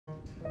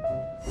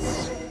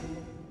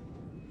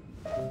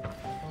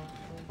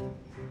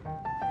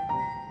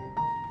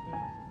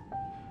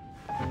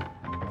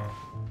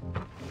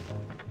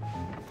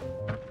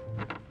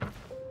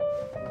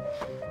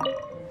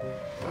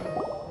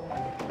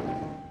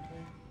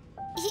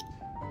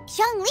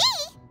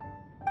Zhongli?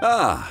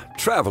 Ah,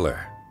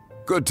 traveler.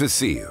 Good to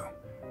see you.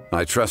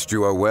 I trust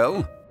you are well?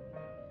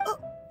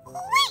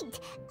 Wait!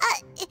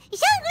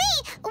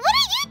 Zhongli, what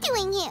are you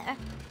doing here?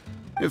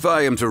 If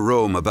I am to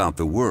roam about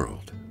the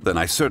world, then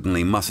I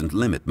certainly mustn't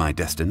limit my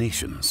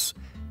destinations.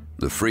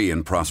 The free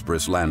and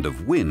prosperous land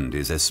of Wind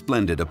is as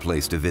splendid a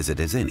place to visit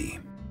as any.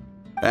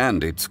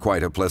 And it's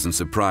quite a pleasant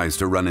surprise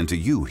to run into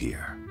you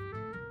here.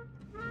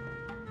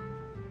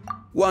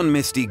 One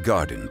misty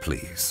garden,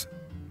 please.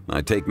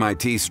 I take my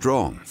tea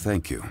strong,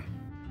 thank you.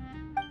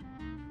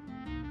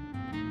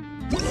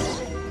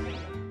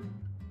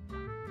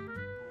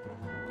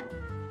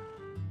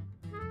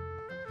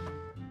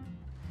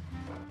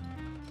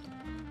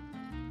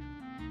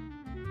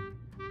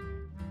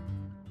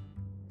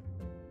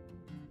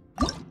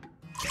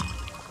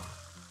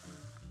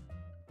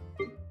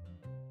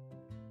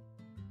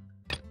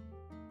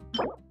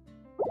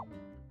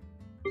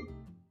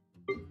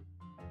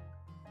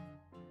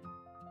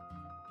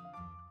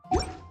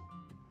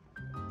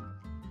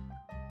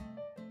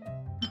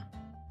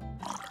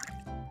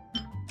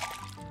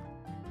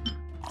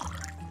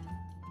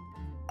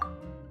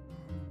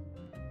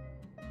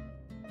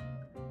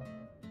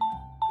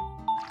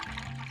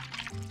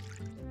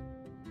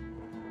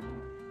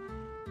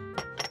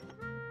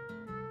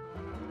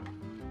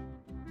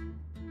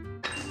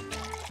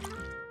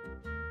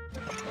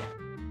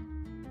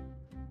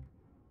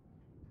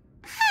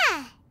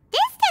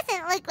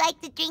 Look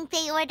like the drink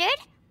they ordered.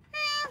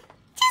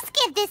 Just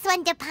give this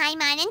one to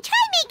Paimon and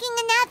try making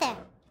another.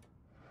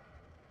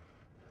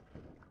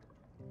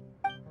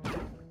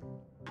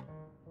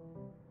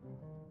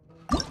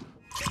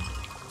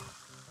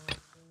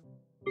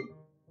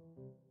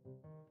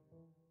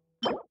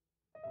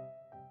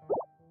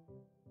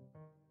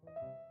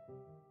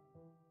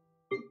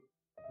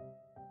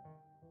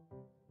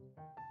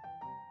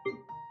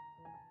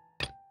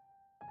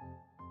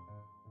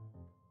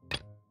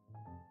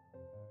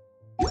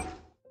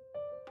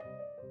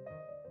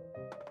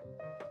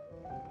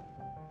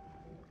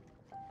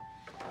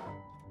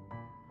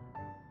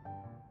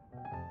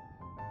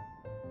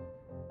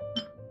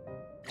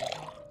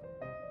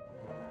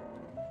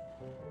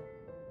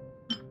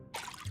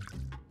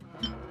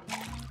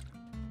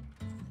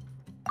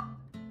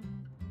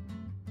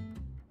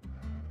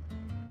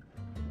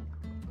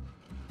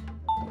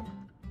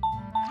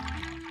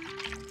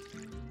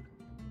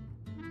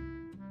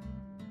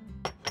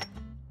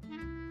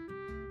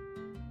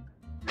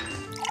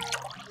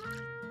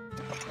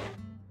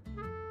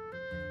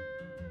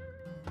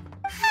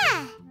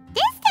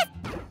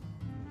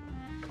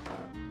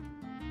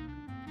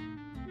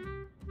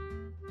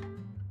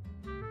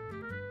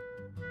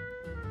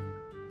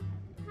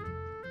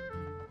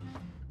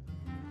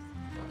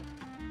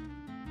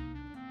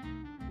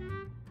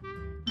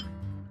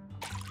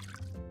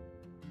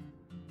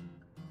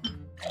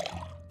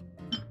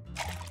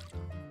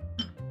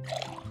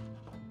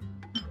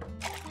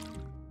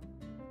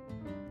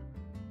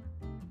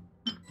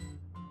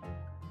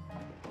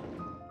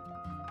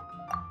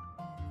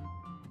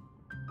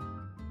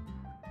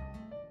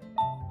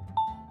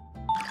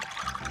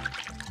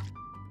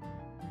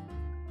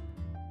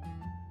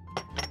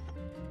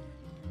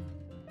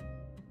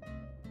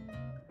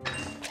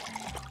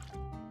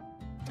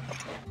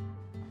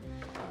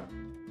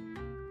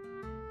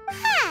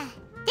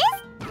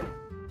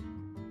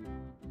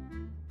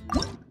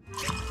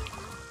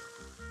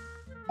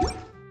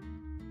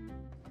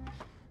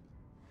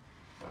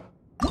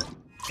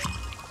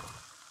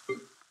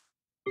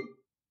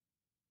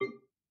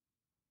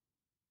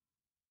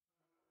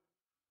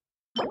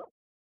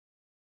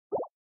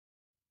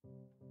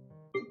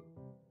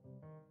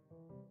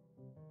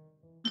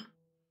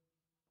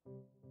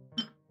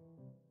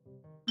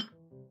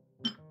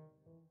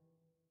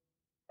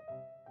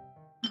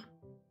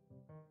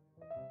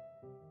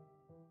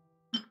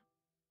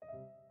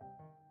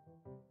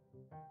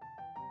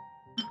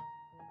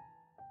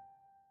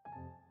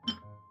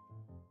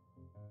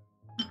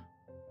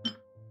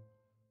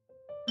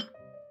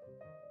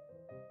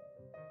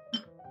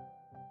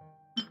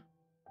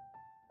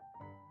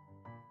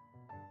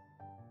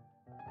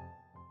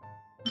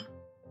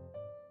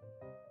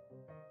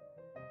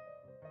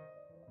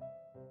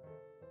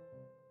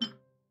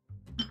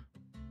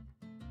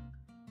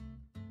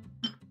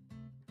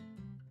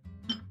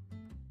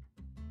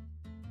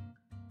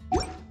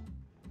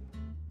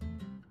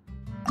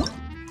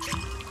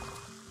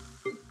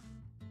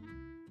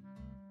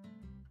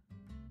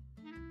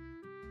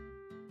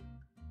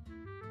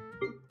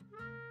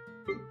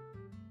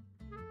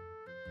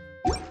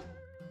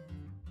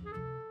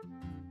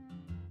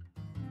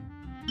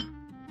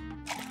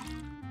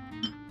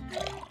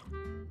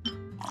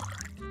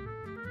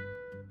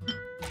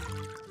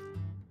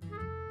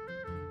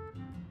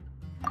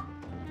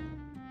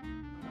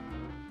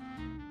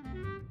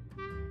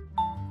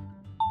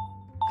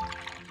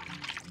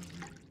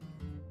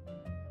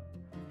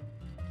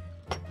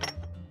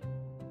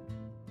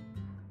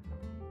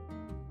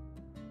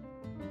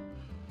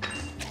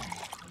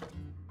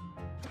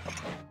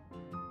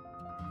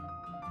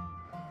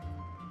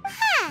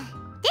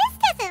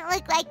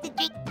 look like the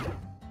drink.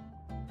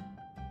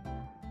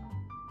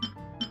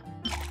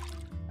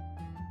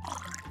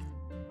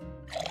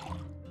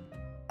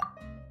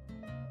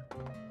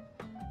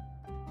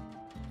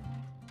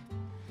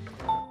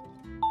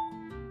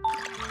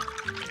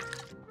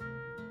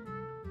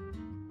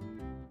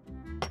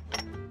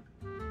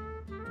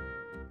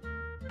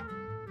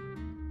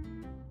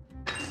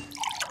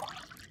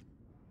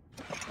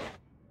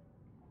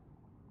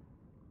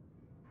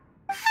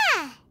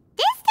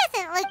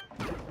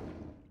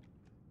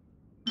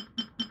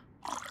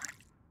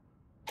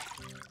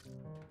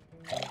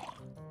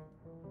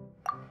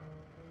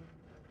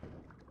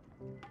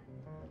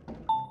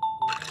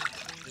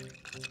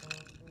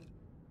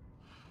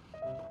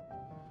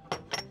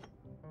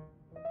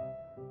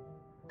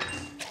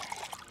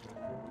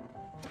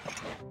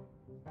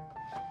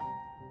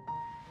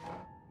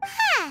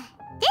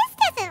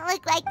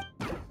 Look like...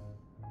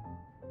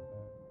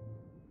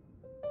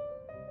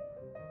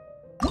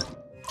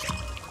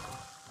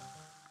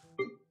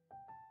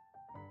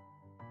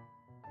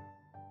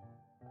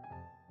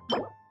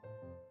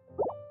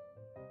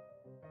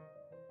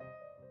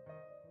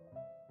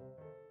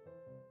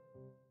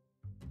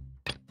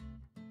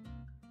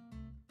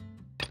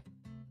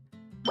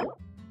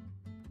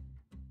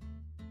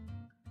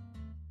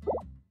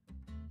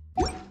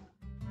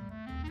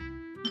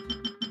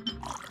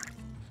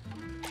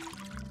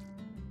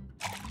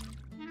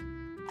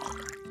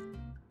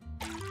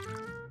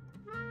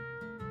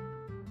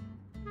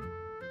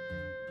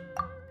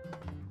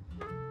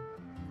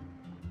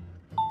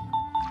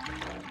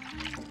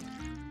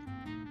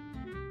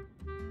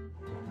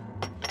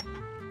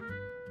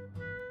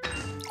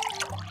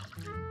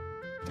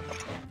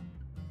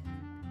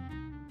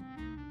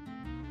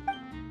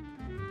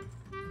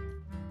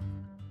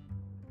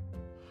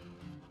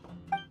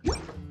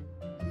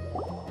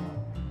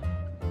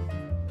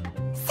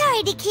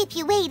 Sorry to keep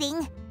you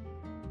waiting.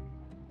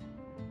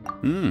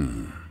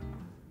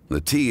 The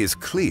tea is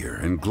clear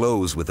and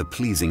glows with a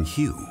pleasing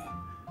hue.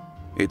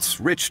 Its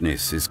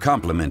richness is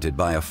complemented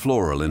by a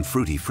floral and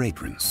fruity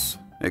fragrance.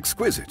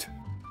 Exquisite.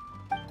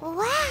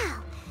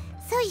 Wow!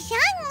 So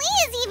Zhongli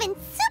is even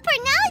super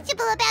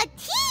knowledgeable about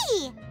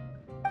tea!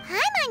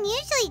 Paimon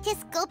usually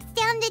just gulps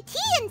down the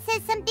tea and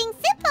says something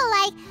simple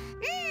like,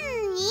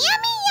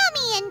 yummy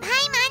yummy in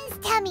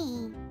Paimon's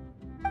tummy.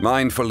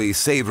 Mindfully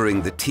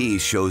savoring the tea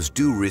shows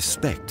due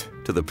respect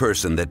to the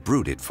person that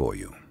brewed it for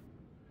you.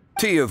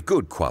 Tea of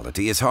good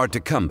quality is hard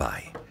to come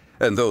by,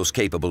 and those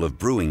capable of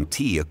brewing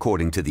tea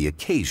according to the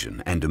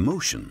occasion and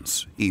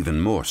emotions, even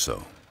more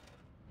so.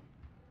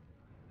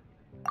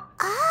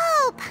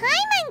 Oh,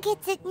 Paimon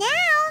gets it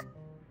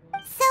now!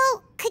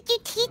 So, could you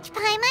teach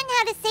Paimon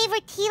how to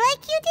savor tea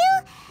like you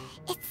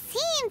do? It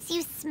seems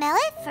you smell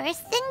it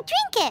first then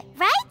drink it,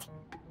 right?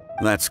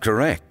 That's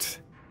correct.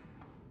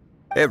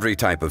 Every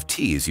type of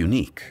tea is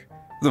unique.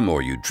 The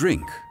more you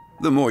drink,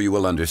 the more you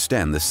will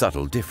understand the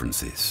subtle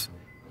differences.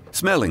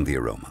 Smelling the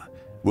aroma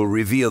will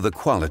reveal the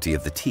quality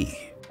of the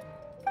tea.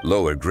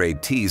 Lower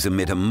grade teas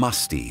emit a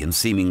musty and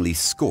seemingly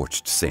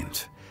scorched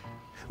scent,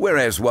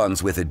 whereas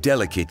ones with a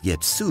delicate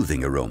yet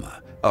soothing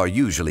aroma are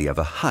usually of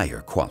a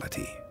higher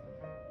quality.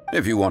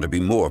 If you want to be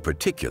more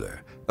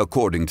particular,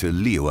 according to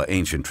Liyue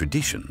ancient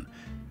tradition,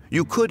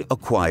 you could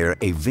acquire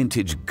a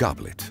vintage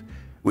goblet,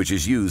 which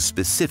is used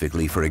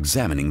specifically for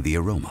examining the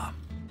aroma.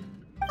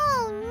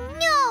 Oh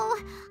no!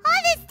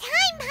 All this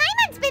time,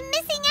 Paimon's been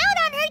missing out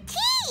on her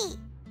tea!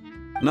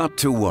 Not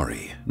to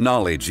worry.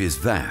 Knowledge is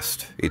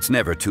vast. It's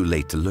never too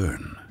late to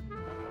learn.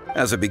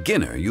 As a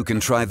beginner, you can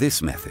try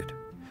this method.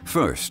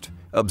 First,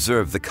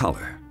 observe the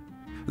color.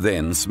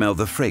 Then smell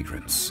the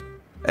fragrance.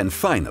 And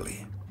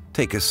finally,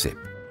 take a sip.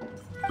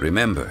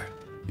 Remember,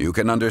 you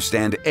can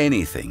understand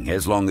anything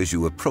as long as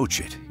you approach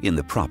it in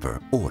the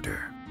proper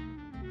order.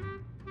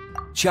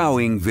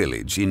 Chaoying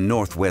village in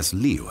northwest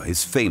Liyue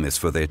is famous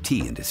for their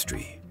tea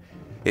industry.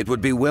 It would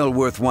be well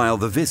worthwhile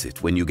the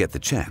visit when you get the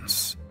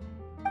chance.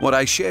 What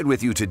I shared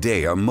with you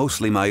today are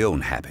mostly my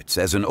own habits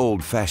as an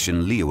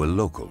old-fashioned Liyue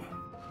local.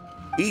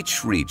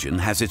 Each region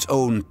has its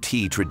own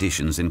tea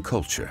traditions and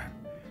culture.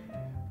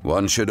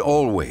 One should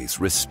always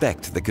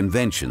respect the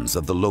conventions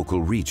of the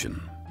local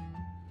region.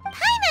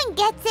 Paimon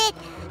gets it,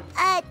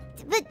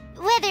 but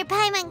whether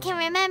Paimon can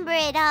remember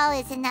it all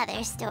is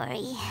another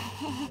story.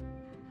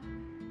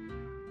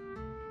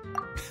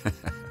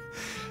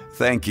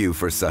 Thank you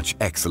for such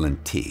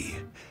excellent tea.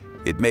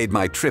 It made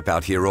my trip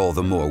out here all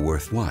the more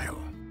worthwhile.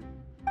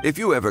 If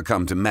you ever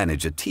come to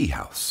manage a tea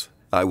house,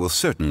 I will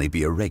certainly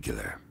be a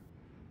regular.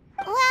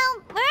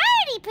 Well, we're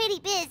already pretty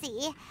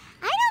busy.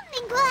 I don't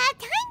think we'll have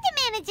time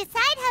to manage a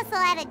side hustle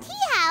at a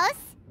tea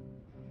house.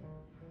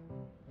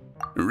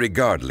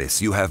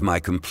 Regardless, you have my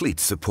complete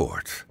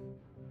support.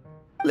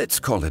 Let's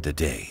call it a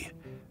day.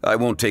 I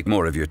won't take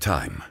more of your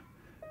time.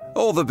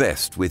 All the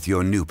best with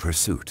your new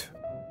pursuit.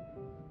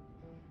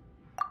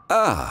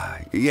 Ah,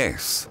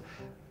 yes.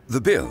 The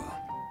bill.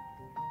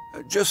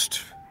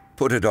 Just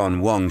put it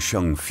on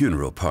Wangsheng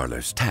Funeral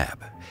Parlor's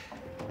tab,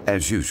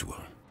 as usual.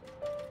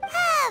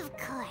 Of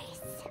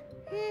course.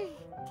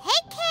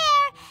 Take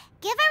care.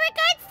 Give our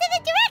regards to the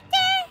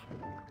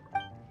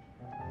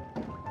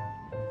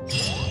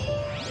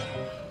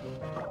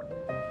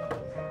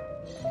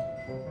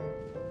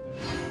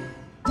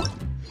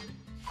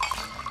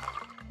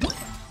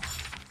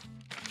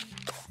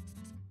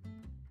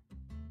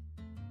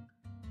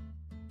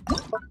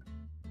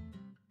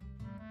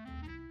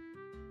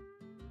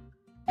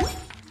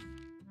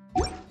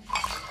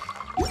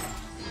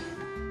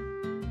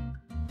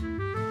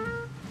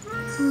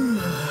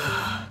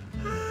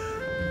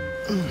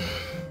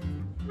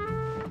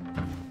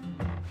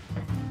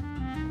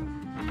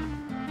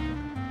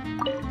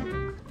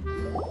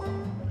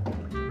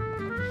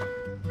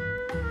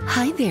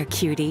Hi there,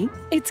 cutie.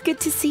 It's good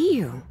to see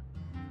you.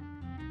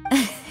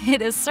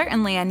 It is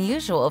certainly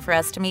unusual for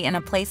us to meet in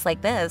a place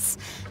like this,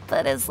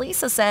 but as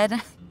Lisa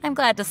said, I'm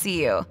glad to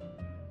see you.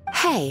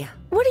 Hey,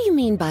 what do you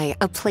mean by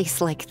a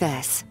place like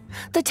this?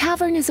 The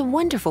tavern is a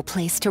wonderful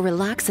place to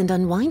relax and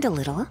unwind a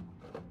little.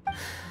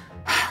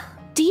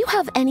 Do you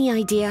have any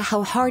idea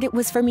how hard it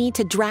was for me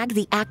to drag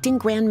the acting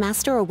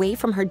grandmaster away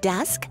from her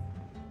desk?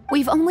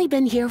 We've only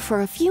been here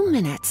for a few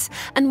minutes,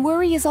 and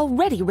worry is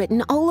already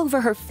written all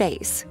over her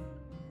face.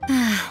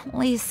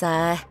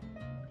 Lisa.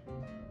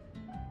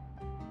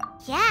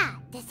 Yeah,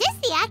 this is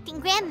the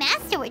acting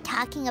grandmaster we're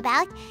talking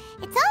about.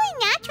 It's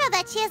only natural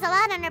that she has a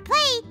lot on her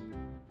plate.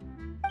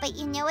 But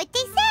you know what they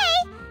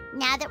say,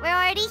 now that we're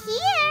already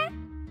here.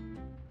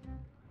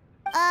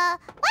 Why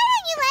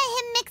don't you let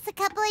him mix a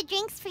couple of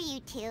drinks for you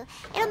two?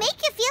 It'll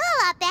make you feel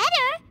a lot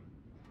better.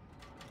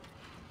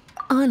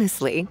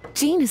 Honestly,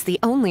 Jean is the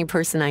only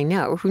person I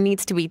know who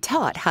needs to be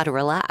taught how to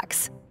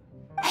relax.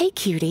 Hey,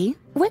 cutie,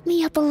 whip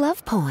me up a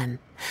love poem.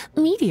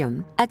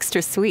 Medium,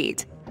 extra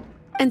sweet.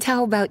 And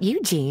how about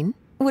you, Jean?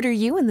 What are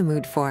you in the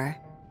mood for?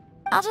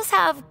 I'll just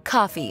have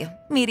coffee.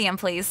 Medium,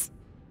 please.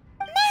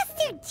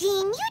 Master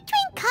Jean, you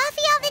drink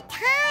coffee all the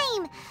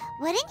time.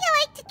 Wouldn't you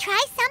like to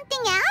try something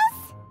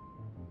else?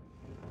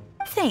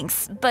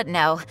 Thanks, but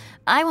no.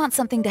 I want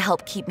something to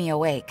help keep me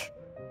awake.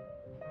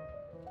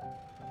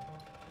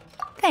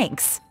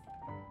 Thanks.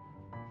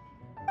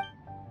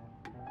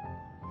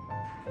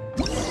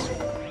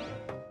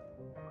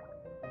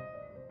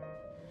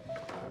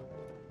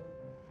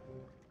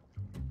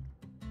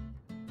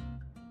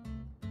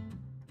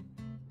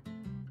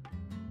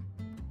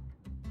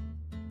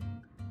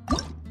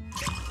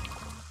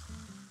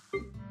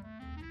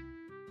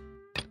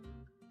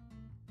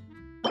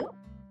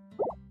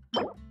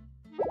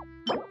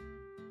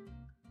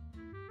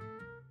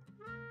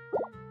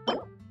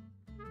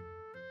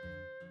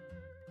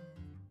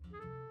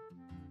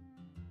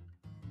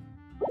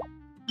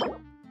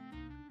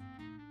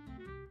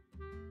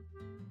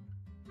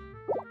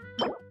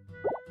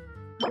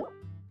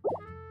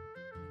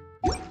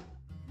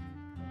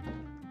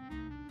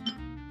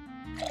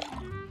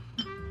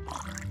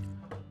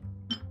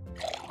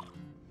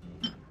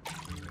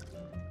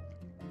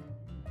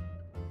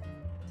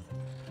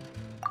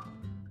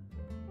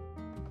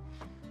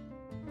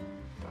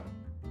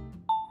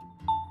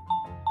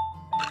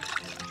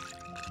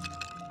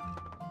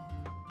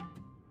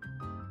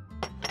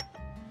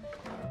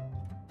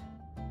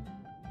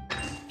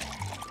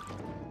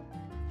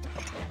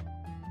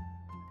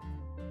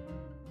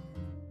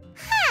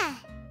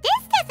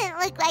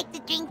 Look like the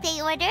drink they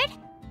ordered.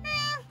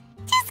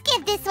 Just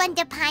give this one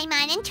to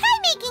Paimon and try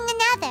making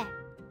another.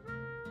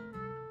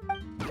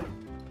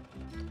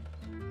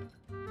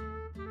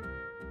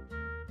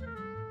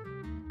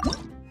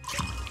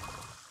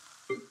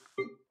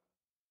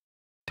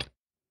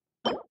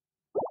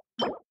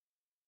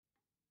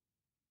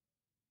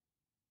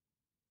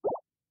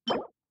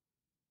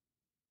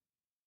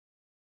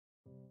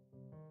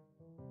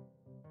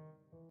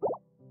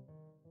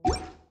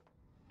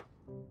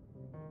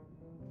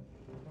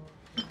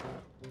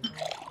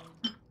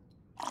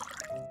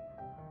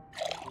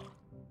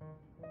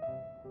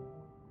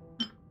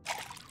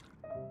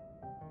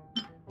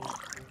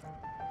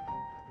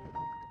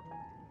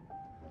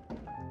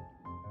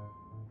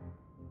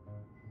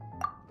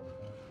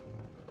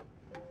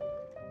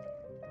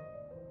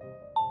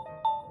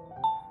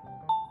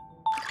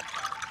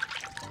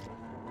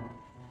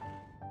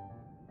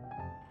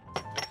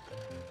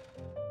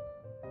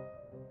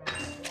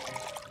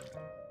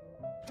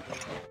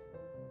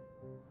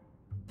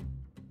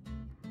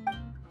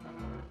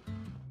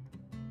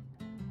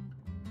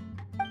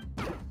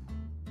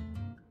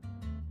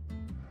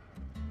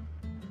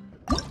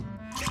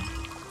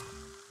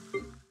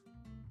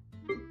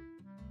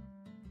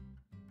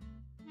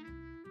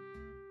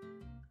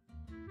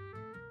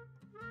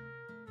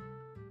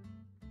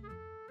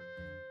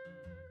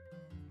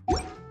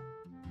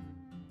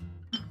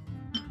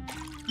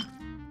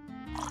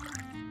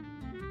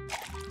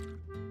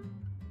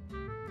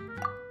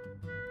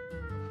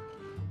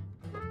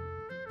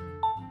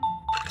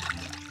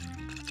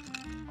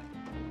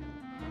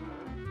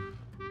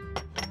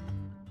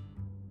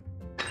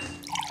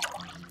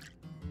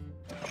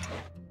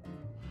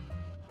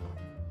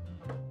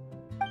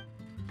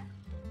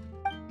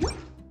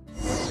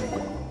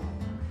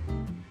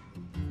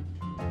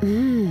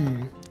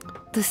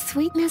 The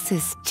sweetness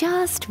is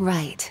just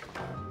right.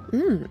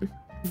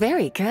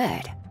 Very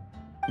good.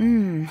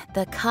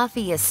 The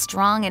coffee is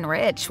strong and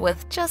rich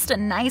with just a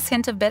nice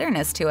hint of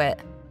bitterness to it.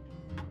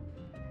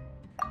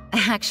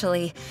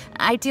 Actually,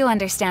 I do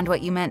understand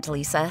what you meant,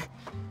 Lisa.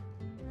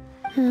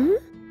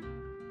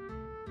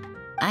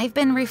 I've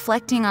been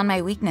reflecting on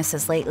my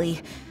weaknesses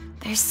lately.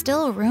 There's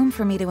still room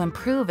for me to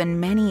improve in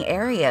many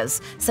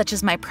areas, such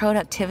as my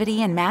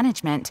productivity and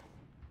management.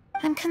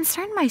 I'm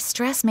concerned my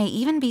stress may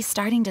even be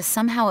starting to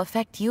somehow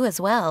affect you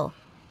as well.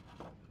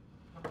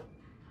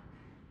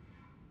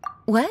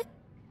 What?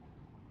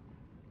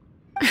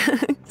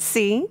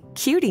 See?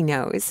 Cutie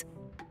knows.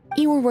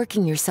 You were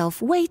working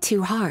yourself way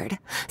too hard,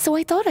 so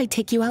I thought I'd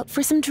take you out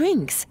for some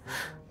drinks.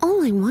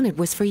 All I wanted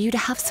was for you to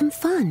have some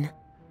fun.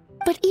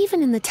 But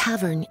even in the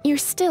tavern, you're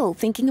still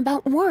thinking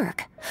about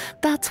work.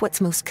 That's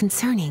what's most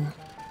concerning.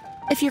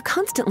 If you're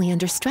constantly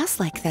under stress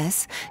like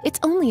this, it's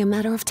only a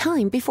matter of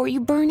time before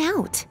you burn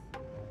out.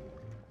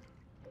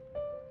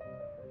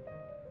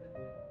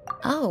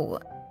 Oh,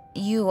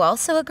 you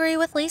also agree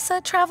with Lisa,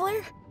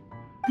 Traveler?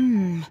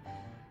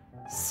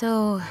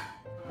 So,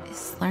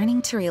 is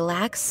learning to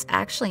relax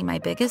actually my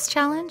biggest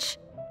challenge?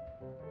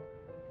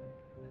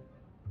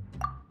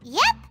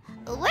 Yep,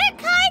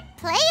 work hard,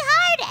 play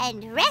hard,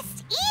 and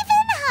rest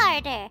even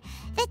harder.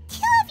 The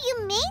two of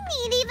you may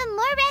need even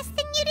more rest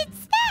than you'd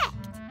expect.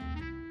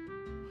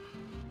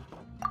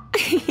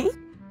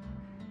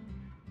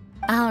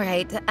 All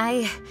right,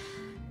 I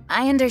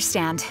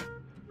understand.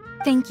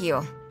 Thank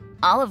you,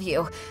 all of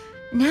you.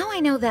 Now I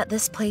know that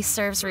this place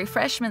serves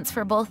refreshments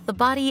for both the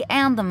body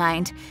and the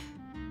mind.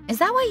 Is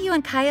that why you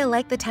and Kaya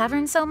like the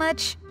tavern so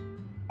much?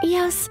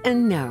 Yes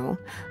and no.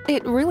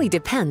 It really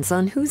depends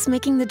on who's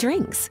making the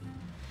drinks.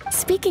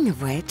 Speaking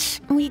of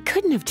which, we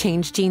couldn't have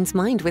changed Jean's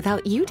mind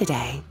without you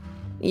today.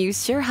 You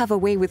sure have a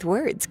way with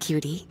words,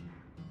 cutie.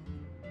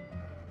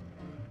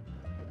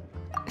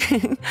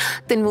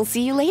 Then we'll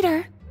see you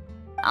later.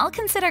 I'll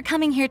consider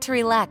coming here to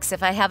relax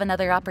if I have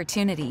another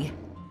opportunity.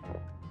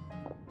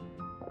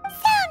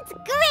 Sounds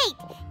great!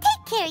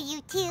 Take care,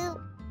 you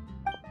two.